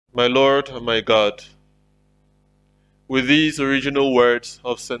My Lord and my God, with these original words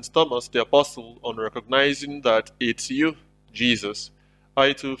of St. Thomas the Apostle, on recognizing that it's you, Jesus,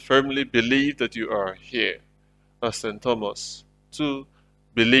 I too firmly believe that you are here, as St. Thomas too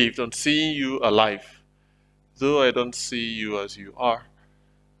believed on seeing you alive, though I don't see you as you are.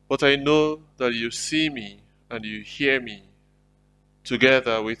 But I know that you see me and you hear me.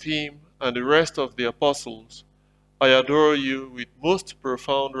 Together with him and the rest of the apostles, I adore you with most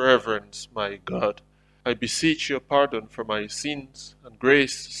profound reverence, my God. I beseech your pardon for my sins and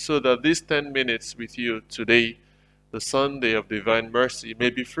grace so that these 10 minutes with you today, the Sunday of Divine Mercy,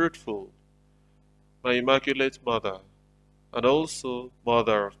 may be fruitful. My Immaculate Mother, and also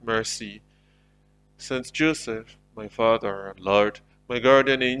Mother of Mercy, Saint Joseph, my Father and Lord, my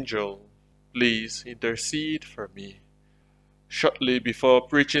guardian angel, please intercede for me. Shortly before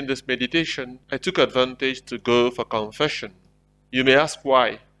preaching this meditation, I took advantage to go for confession. You may ask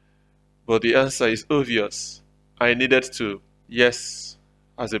why, but the answer is obvious. I needed to. Yes,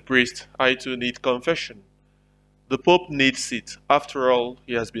 as a priest, I too need confession. The Pope needs it. After all,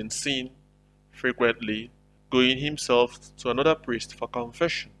 he has been seen frequently going himself to another priest for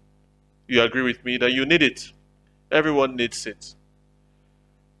confession. You agree with me that you need it. Everyone needs it.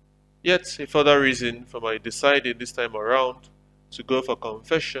 Yet, a further reason for my deciding this time around to go for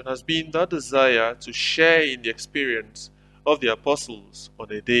confession has been that desire to share in the experience of the apostles on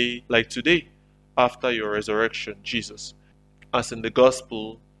a day like today, after your resurrection, Jesus, as in the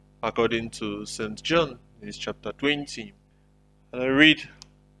Gospel according to St. John in his chapter 20. And I read,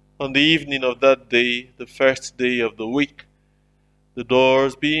 on the evening of that day, the first day of the week, the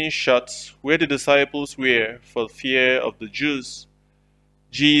doors being shut where the disciples were for fear of the Jews,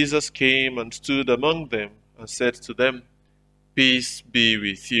 Jesus came and stood among them and said to them, "Peace be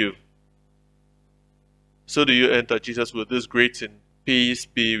with you." So do you enter Jesus with this greeting, "Peace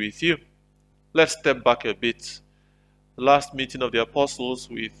be with you"? Let's step back a bit. The last meeting of the apostles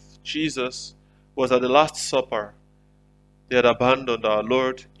with Jesus was at the Last Supper. They had abandoned our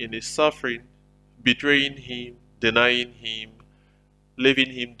Lord in his suffering, betraying him, denying him,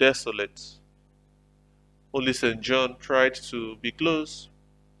 leaving him desolate. Only St. John tried to be close,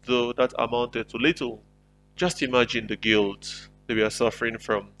 though that amounted to little. Just imagine the guilt they were suffering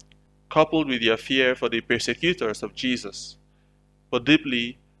from, coupled with their fear for the persecutors of Jesus. But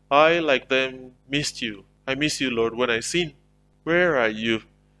deeply, I, like them, missed you. I miss you, Lord, when I sin. Where are you,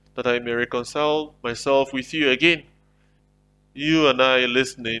 that I may reconcile myself with you again? You and I,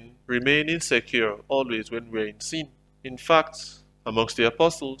 listening, remain insecure always when we're in sin. In fact, amongst the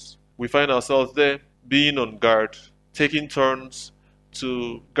apostles, we find ourselves there being on guard, taking turns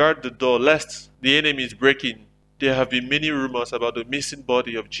to guard the door lest the enemy is breaking. There have been many rumors about the missing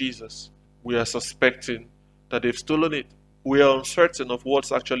body of Jesus. We are suspecting that they've stolen it. We are uncertain of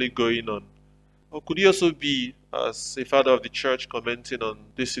what's actually going on. Or could it also be, as a father of the church commenting on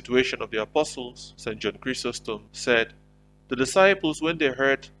this situation of the apostles, St. John Chrysostom, said, the disciples, when they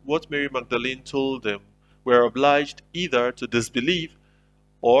heard what Mary Magdalene told them, were obliged either to disbelieve,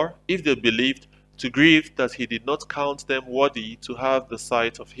 or, if they believed, to grieve that he did not count them worthy to have the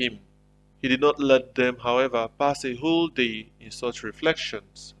sight of him. He did not let them, however, pass a whole day in such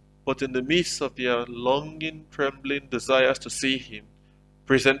reflections, but in the midst of their longing, trembling desires to see him,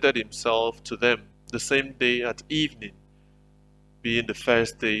 presented himself to them the same day at evening, being the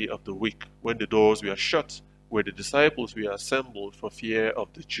first day of the week, when the doors were shut, where the disciples were assembled for fear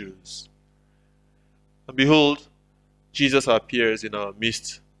of the Jews. And behold, Jesus appears in our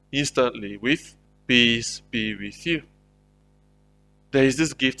midst instantly with, "Peace be with you." There is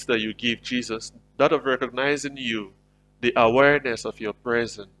this gift that you give, Jesus, that of recognizing you, the awareness of your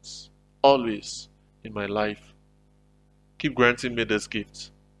presence, always in my life. Keep granting me this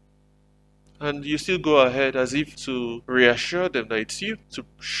gift. And you still go ahead as if to reassure them that it's you, to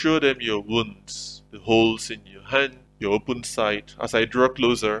show them your wounds, the holes in your hand, your open side. As I draw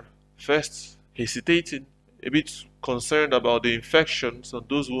closer, first hesitating, a bit concerned about the infections on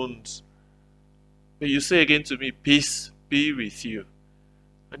those wounds. But you say again to me, "Peace be with you."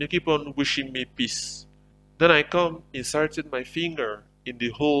 And you keep on wishing me peace. Then I come inserting my finger in the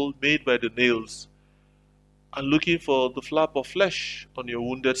hole made by the nails and looking for the flap of flesh on your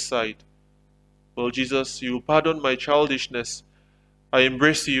wounded side. Well, Jesus, you pardon my childishness. I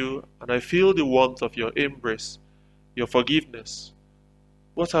embrace you and I feel the warmth of your embrace, your forgiveness.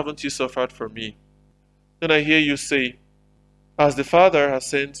 What haven't you suffered for me? Then I hear you say, "As the Father has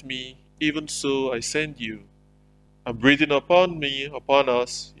sent me, even so I send you." And breathing upon me, upon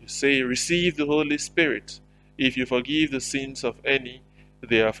us, you say, "Receive the Holy Spirit. If you forgive the sins of any,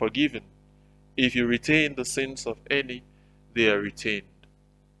 they are forgiven. If you retain the sins of any, they are retained."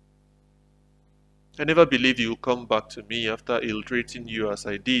 I never believed you would come back to me after ill-treating you as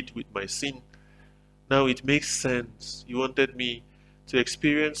I did with my sin. Now it makes sense. You wanted me to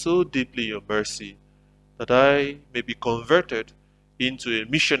experience so deeply your mercy that I may be converted into a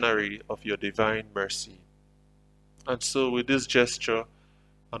missionary of your divine mercy. And so with this gesture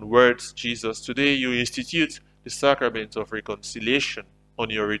and words, Jesus, today you institute the sacrament of reconciliation on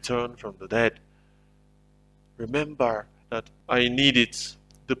your return from the dead. Remember that I need it.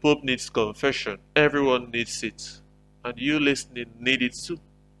 The Pope needs confession. Everyone needs it. And you listening need it too.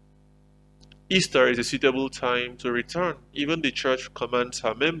 Easter is a suitable time to return. Even the Church commands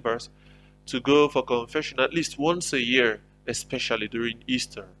her members to go for confession at least once a year, especially during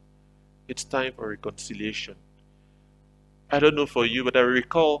Easter. It's time for reconciliation. I don't know for you, but I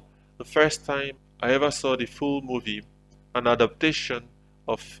recall the first time I ever saw the full movie, an adaptation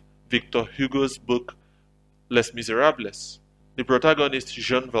of Victor Hugo's book Les Miserables. The protagonist,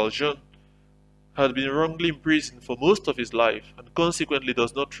 Jean Valjean, had been wrongly imprisoned for most of his life and consequently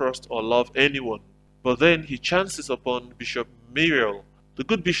does not trust or love anyone. But then he chances upon Bishop Myriel. The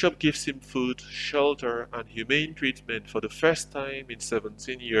good bishop gives him food, shelter, and humane treatment for the first time in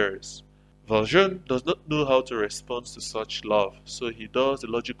 17 years. Valjean does not know how to respond to such love, so he does the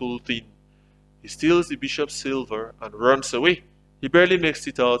logical thing. He steals the bishop's silver and runs away. He barely makes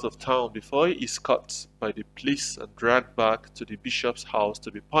it out of town before he is caught by the police and dragged back to the bishop's house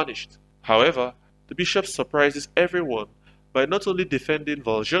to be punished. However, the bishop surprises everyone by not only defending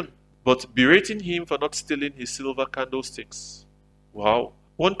Valjean, but berating him for not stealing his silver candlesticks. Wow!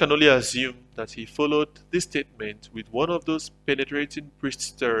 One can only assume that he followed this statement with one of those penetrating priest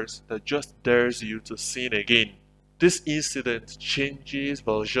stares that just dares you to sin again. This incident changes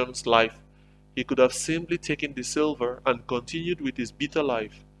Valjean's life. He could have simply taken the silver and continued with his bitter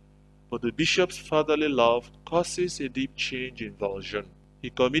life, but the bishop's fatherly love causes a deep change in Valjean.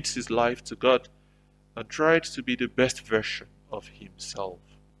 He commits his life to God and tried to be the best version of himself.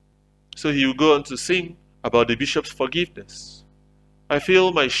 So he will go on to sing about the bishop's forgiveness. I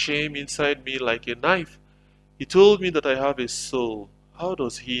feel my shame inside me like a knife. He told me that I have a soul. How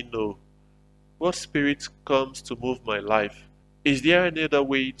does he know? What spirit comes to move my life? Is there any other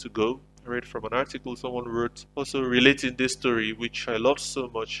way to go? I read from an article someone wrote also relating this story, which I loved so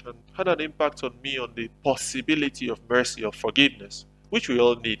much and had an impact on me on the possibility of mercy, of forgiveness, which we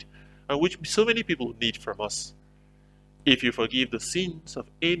all need and which so many people need from us. If you forgive the sins of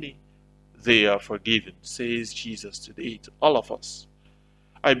any, they are forgiven, says Jesus today to all of us.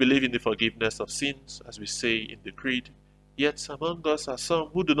 I believe in the forgiveness of sins, as we say in the Creed, yet among us are some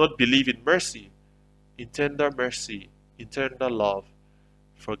who do not believe in mercy, in tender mercy, in tender love,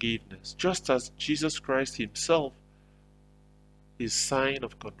 forgiveness, just as Jesus Christ himself is sign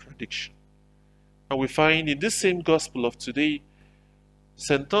of contradiction. And we find in this same gospel of today,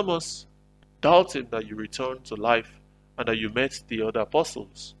 St. Thomas doubting that you returned to life and that you met the other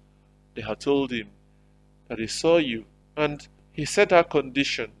apostles. They had told him that he saw you, and he set our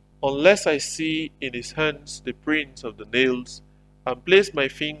condition, unless I see in his hands the prints of the nails, and place my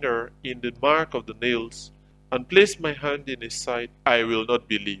finger in the mark of the nails, and place my hand in his side, I will not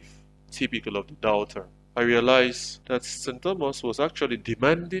believe. Typical of the doubter. I realized that St. Thomas was actually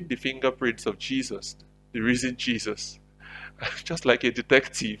demanding the fingerprints of Jesus, the risen Jesus, just like a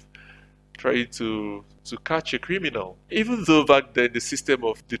detective trying to catch a criminal. Even though back then the system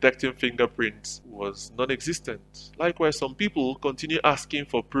of detecting fingerprints was non-existent. Likewise, some people continue asking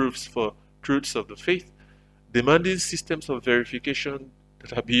for proofs for truths of the faith, demanding systems of verification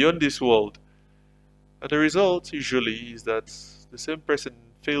that are beyond this world. And the result usually is that the same person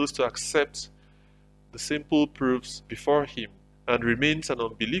fails to accept the simple proofs before him and remains an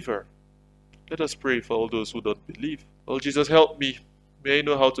unbeliever. Let us pray for all those who don't believe. Oh Jesus, help me. May I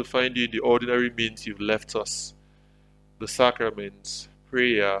know how to find you in the ordinary means you've left us. The sacraments,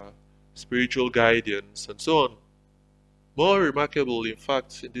 prayer, spiritual guidance, and so on. More remarkable, in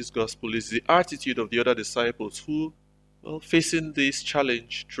fact, in this gospel is the attitude of the other disciples who, facing this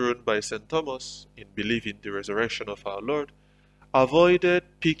challenge thrown by St. Thomas in believing the resurrection of our Lord, avoided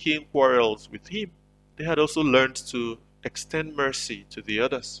picking quarrels with him. They had also learned to extend mercy to the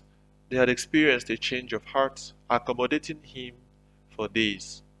others. They had experienced a change of heart, accommodating him for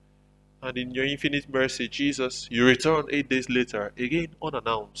days. And in your infinite mercy, Jesus, you returned 8 days later, again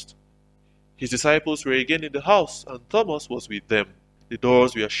unannounced. His disciples were again in the house, and Thomas was with them. The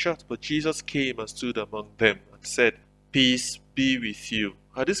doors were shut, but Jesus came and stood among them and said, "Peace be with you."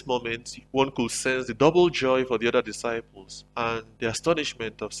 At this moment, one could sense the double joy for the other disciples and the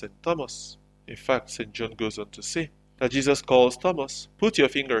astonishment of St. Thomas. In fact, St. John goes on to say that Jesus calls Thomas, "Put your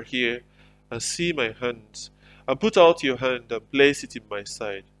finger here and see my hands, and put out your hand and place it in my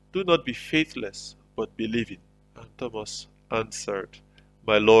side. Do not be faithless, but believing. And Thomas answered,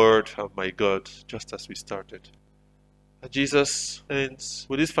 My Lord and my God, just as we started. And Jesus ends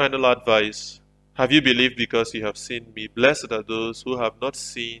with this final advice. Have you believed because you have seen me? Blessed are those who have not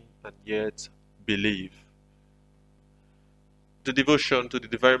seen and yet believe. The devotion to the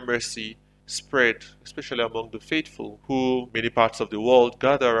divine mercy spread, especially among the faithful, who many parts of the world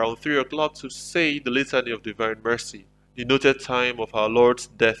gather around 3 o'clock to say the litany of divine mercy, the noted time of our Lord's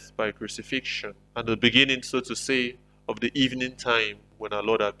death by crucifixion, and the beginning, so to say, of the evening time when our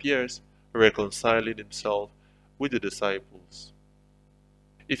Lord appears, reconciling himself with the disciples.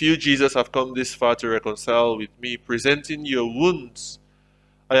 If you, Jesus, have come this far to reconcile with me, presenting your wounds,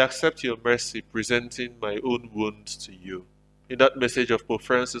 I accept your mercy, presenting my own wounds to you. In that message of Pope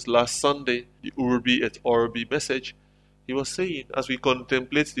Francis last Sunday, the Urbi et Orbi message, he was saying, as we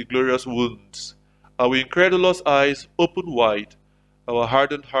contemplate the glorious wounds, our incredulous eyes open wide, our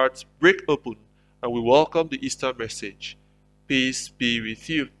hardened hearts break open, and we welcome the Easter message. Peace be with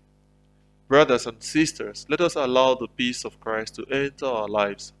you. Brothers and sisters, let us allow the peace of Christ to enter our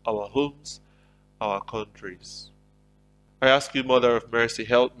lives, our homes, our countries. I ask you, Mother of Mercy,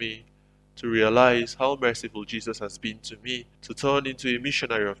 help me to realize how merciful Jesus has been to me, to turn into a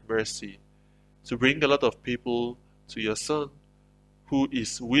missionary of mercy, to bring a lot of people to your Son, who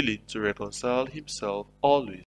is willing to reconcile himself always